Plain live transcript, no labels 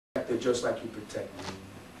just like you protect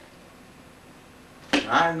me.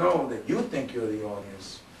 I know that you think you're the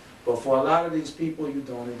audience, but for a lot of these people, you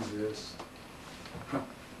don't exist.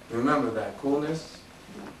 Remember that coolness?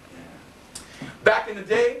 Yeah. Back in the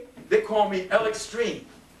day, they called me El Extreme,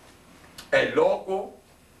 El Loco,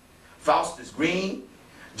 Faustus Green,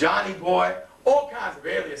 Johnny Boy, all kinds of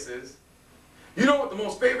aliases. You know what the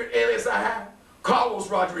most favorite alias I have? Carlos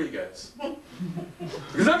Rodriguez.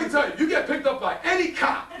 Because let me tell you, you get picked up by any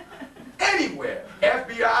cop, anywhere,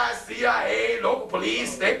 FBI, CIA, local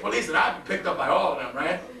police, state police, and I've been picked up by all of them,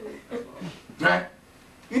 right? Right?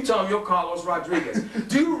 You tell them you're Carlos Rodriguez.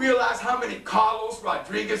 Do you realize how many Carlos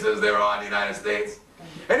Rodriguezes there are in the United States?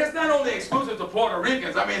 And it's not only exclusive to Puerto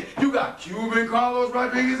Ricans. I mean, you got Cuban Carlos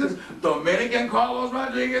Rodriguezes, Dominican Carlos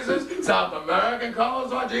Rodriguezes, South American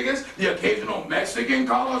Carlos Rodriguez, the occasional Mexican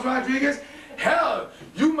Carlos Rodriguez. Hell,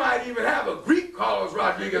 you might even have a Greek Carlos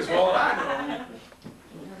Rodriguez for all I know.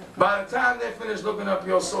 By the time they finish looking up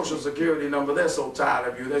your social security number, they're so tired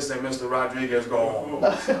of you, they say, Mr. Rodriguez, go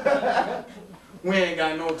home. We ain't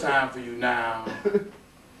got no time for you now.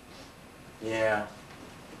 Yeah.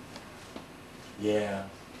 Yeah.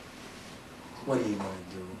 What are you going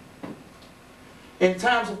to do? In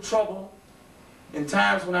times of trouble, in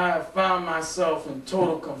times when I have found myself in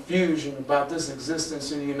total confusion about this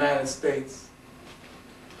existence in the United States,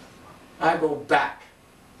 I go back.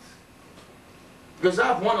 Because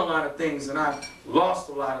I've won a lot of things and I've lost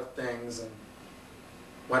a lot of things, and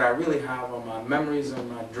what I really have are my memories and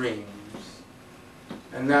my dreams.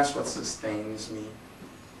 And that's what sustains me.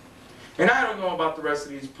 And I don't know about the rest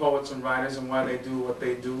of these poets and writers and why they do what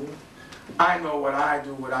they do. I know what I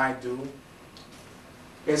do.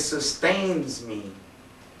 It sustains me.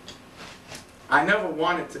 I never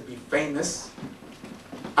wanted to be famous.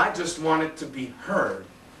 I just wanted to be heard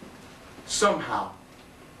somehow.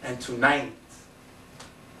 And tonight,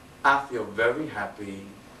 I feel very happy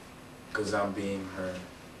because I'm being heard.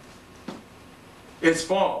 It's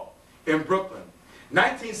fall in Brooklyn,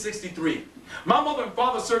 1963. My mother and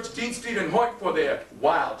father searched Dean Street and Hoyt for their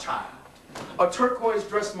wild child, a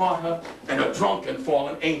turquoise-dressed martyr and a drunken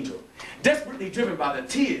fallen angel, desperately driven by the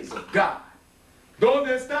tears of God.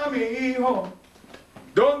 ¿Dónde está mi hijo?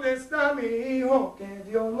 ¿Dónde está mi hijo? Que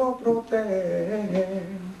Dios lo protege.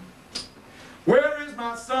 Where is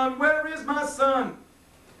my son? Where is my son?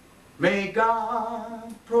 May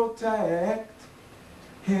God protect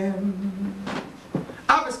him.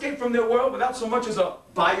 I've escaped from their world without so much as a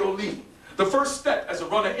violin. The first step as a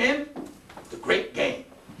runner in the great game.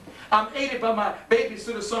 I'm aided by my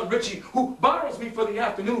babysitter son Richie, who borrows me for the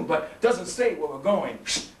afternoon but doesn't say where we're going.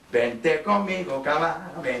 Vente conmigo, cabal,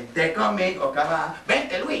 vente conmigo, cabal.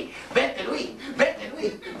 Vente Luis, vente Luis, vente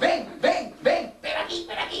Luis, ven, ven, ven. Ven aquí,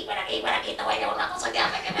 ven aquí, ven aquí, ven aquí, te voy a llevar una cosa ya.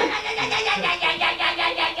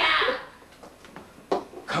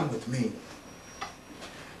 Come with me.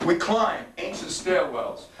 We climb ancient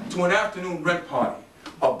stairwells to an afternoon rent party,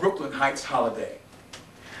 a Brooklyn Heights holiday.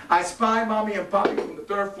 I spy Mommy and Poppy from the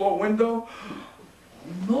third floor window.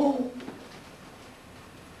 No.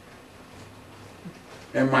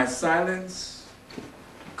 And my silence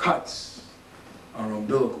cuts our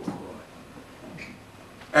umbilical cord.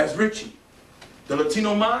 As Richie, the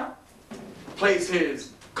Latino mime, plays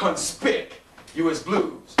his conspicuous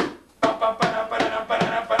blues.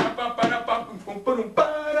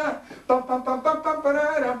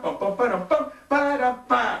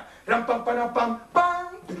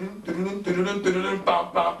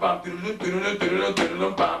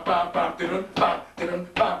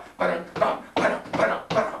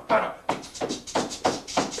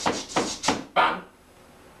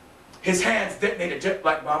 His hands detonate a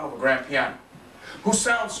jet-like bomb of a grand piano, whose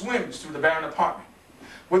sound swims through the barren apartment,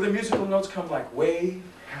 where the musical notes come like wave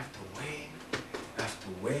after wave after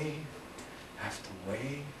wave after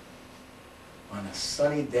wave on a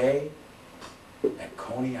sunny day at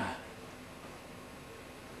Coney Island.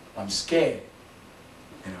 I'm scared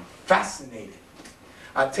and I'm fascinated.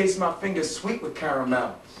 I taste my fingers sweet with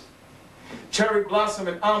caramels. Cherry blossom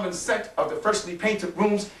and almond scent of the freshly painted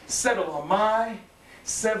rooms settle on my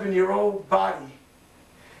 7-year-old body.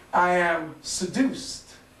 I am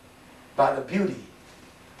seduced by the beauty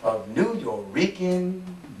of Nuyorican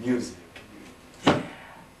music. Yeah.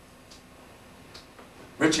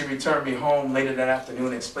 Richie returned me home later that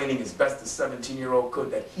afternoon explaining as best the 17-year-old could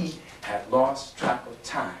that he had lost track of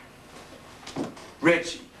time.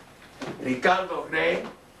 Richie, Ricardo Rey,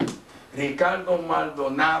 Ricardo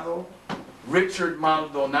Maldonado, Richard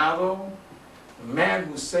Maldonado, the man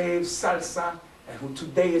who saved salsa and who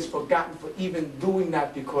today is forgotten for even doing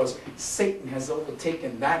that because Satan has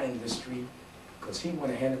overtaken that industry. because he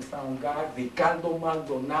went ahead and found God. Ricardo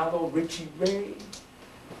Maldonado, Richie Ray,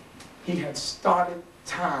 he had started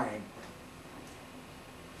time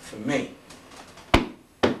for me.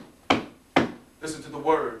 Listen to the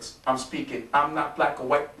words I'm speaking. I'm not black or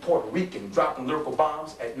white, Puerto Rican, dropping lyrical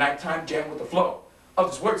bombs at nighttime, jam with the flow of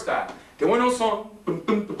this word style. Que bueno son, bum,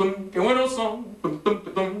 bum, bum, bum. Que bueno son, bum, bum,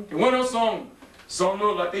 bum, bum. Que bueno son, son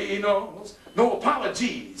los Latinos. No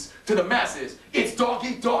apologies to the masses. It's dog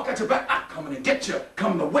eat dog, got your back. I'm coming to get you,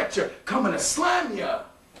 coming to wet you, coming to slam you.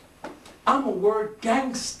 I'm a word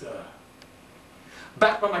gangster.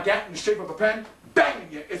 Backed by my gat in the shape of a pen,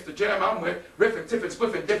 banging you. It's the jam I'm with. Riffing, tiffin,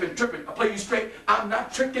 spliffing, dipping, tripping. I play you straight. I'm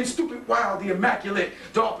not tricking, stupid, wild, the immaculate.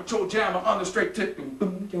 Dog patrol jam, I'm on the straight tip. Boom,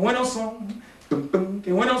 boom, que bueno son. Boom, boom,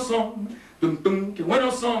 que bueno son. Boom, boom, que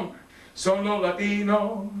bueno son. Son los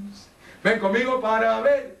latinos. Ven conmigo para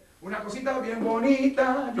ver una cosita bien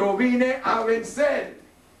bonita. Yo vine a vencer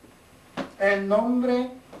el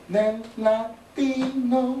nombre del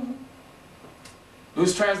latino.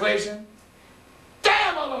 Loose translation.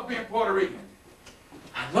 Damn, I love being Puerto Rican.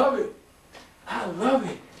 I love it. I love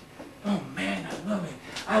it. Oh man, I love it.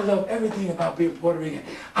 I love everything about being Puerto Rican.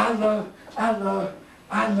 I love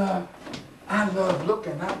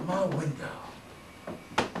looking out my window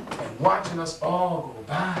and watching us all go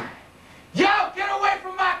by. Yo, get away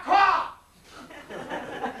from my car!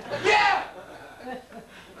 Yeah!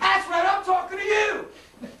 That's right, I'm talking to you!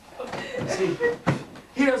 See,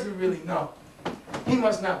 he doesn't really know. He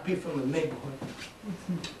must not be from the neighborhood.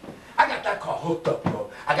 I got that car hooked up, bro.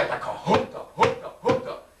 I got that car hooked up, hooked up, hooked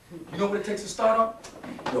up. You know what it takes to start up?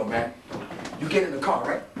 Yo, man, you get in the car,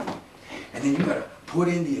 right? And then you gotta put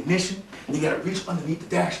in the ignition, and you gotta reach underneath the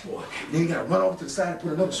dashboard. And then you gotta run over to the side and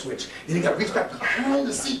put another switch. Then you gotta reach back behind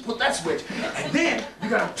the seat, put that switch. And then you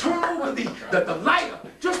gotta turn over the lighter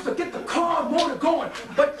just to get the car motor going.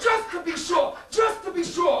 But just to be sure, just to be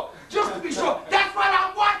sure, just to be sure. That's right,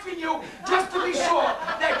 I'm watching you. Just to be sure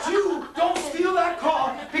that you don't steal that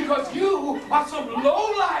car because you are some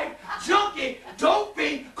low-life, junkie,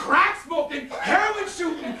 dopey, crack smoking, heroin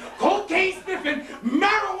shooting, cocaine sniffing,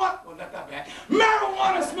 marijuana, well not that bad,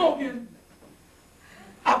 marijuana smoking.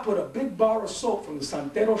 I put a big bar of soap from the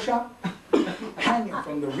Santero shop hanging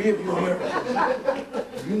from the rearview mirror.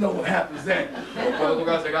 You know what happens then.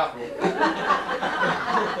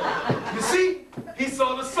 You see, he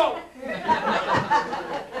saw the soap.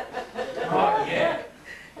 Oh yeah.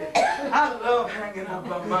 I love hanging out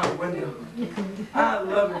by my window. I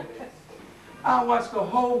love it. I watch the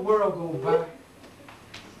whole world go by.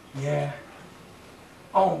 Yeah.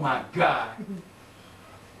 Oh my God.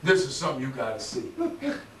 This is something you gotta see.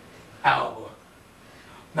 Alba.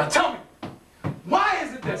 Now tell me, why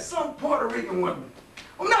is it that some Puerto Rican women,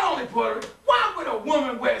 well not only Puerto Rican, why would a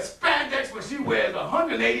woman wear spandex when she wears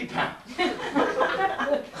 180 pounds?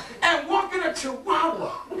 And walk in a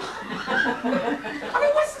chihuahua? I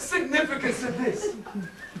mean, what's the significance of this?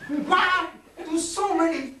 Why do so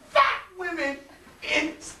many fat women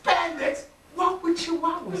in spandex walk with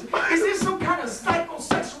chihuahuas? Is there some kind of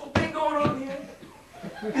psychosexual thing going on here?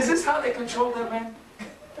 Is this how they control their men?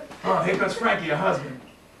 Oh, here comes Frankie, your husband.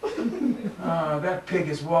 That pig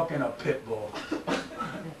is walking a pit bull.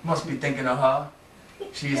 Must be thinking of her.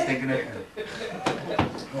 She's thinking of him.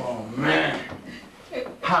 Oh, man.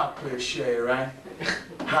 How cliche, right?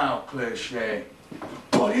 How cliche.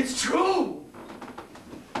 But it's true.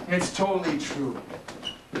 It's totally true.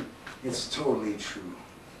 It's totally true.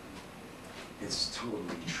 It's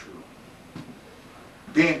totally true.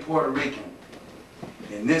 Being Puerto Rican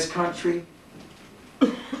in this country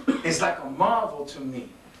is like a marvel to me.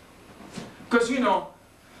 Because, you know,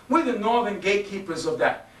 we're the northern gatekeepers of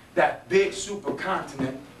that big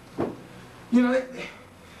supercontinent. You know,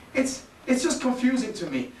 it's just confusing to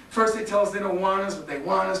me. First they tell us they don't want us, but they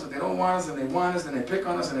want us, but they don't want us, and they want us, and they pick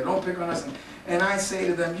on us, and they don't pick on us. And I say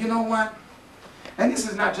to them, you know what? And this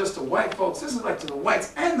is not just to white folks, this is like to the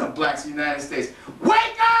whites and the blacks in the United States.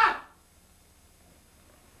 Wake up!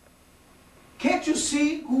 Can't you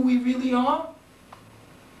see who we really are?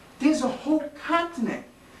 There's a whole continent.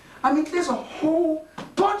 I mean, there's a whole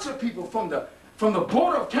bunch of people from the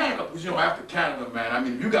border of Canada, because, you know, after Canada, man, I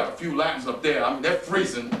mean, you got a few Latins up there, I mean, they're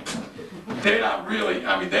freezing. They're not really,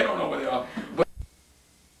 I mean, they don't know where they are.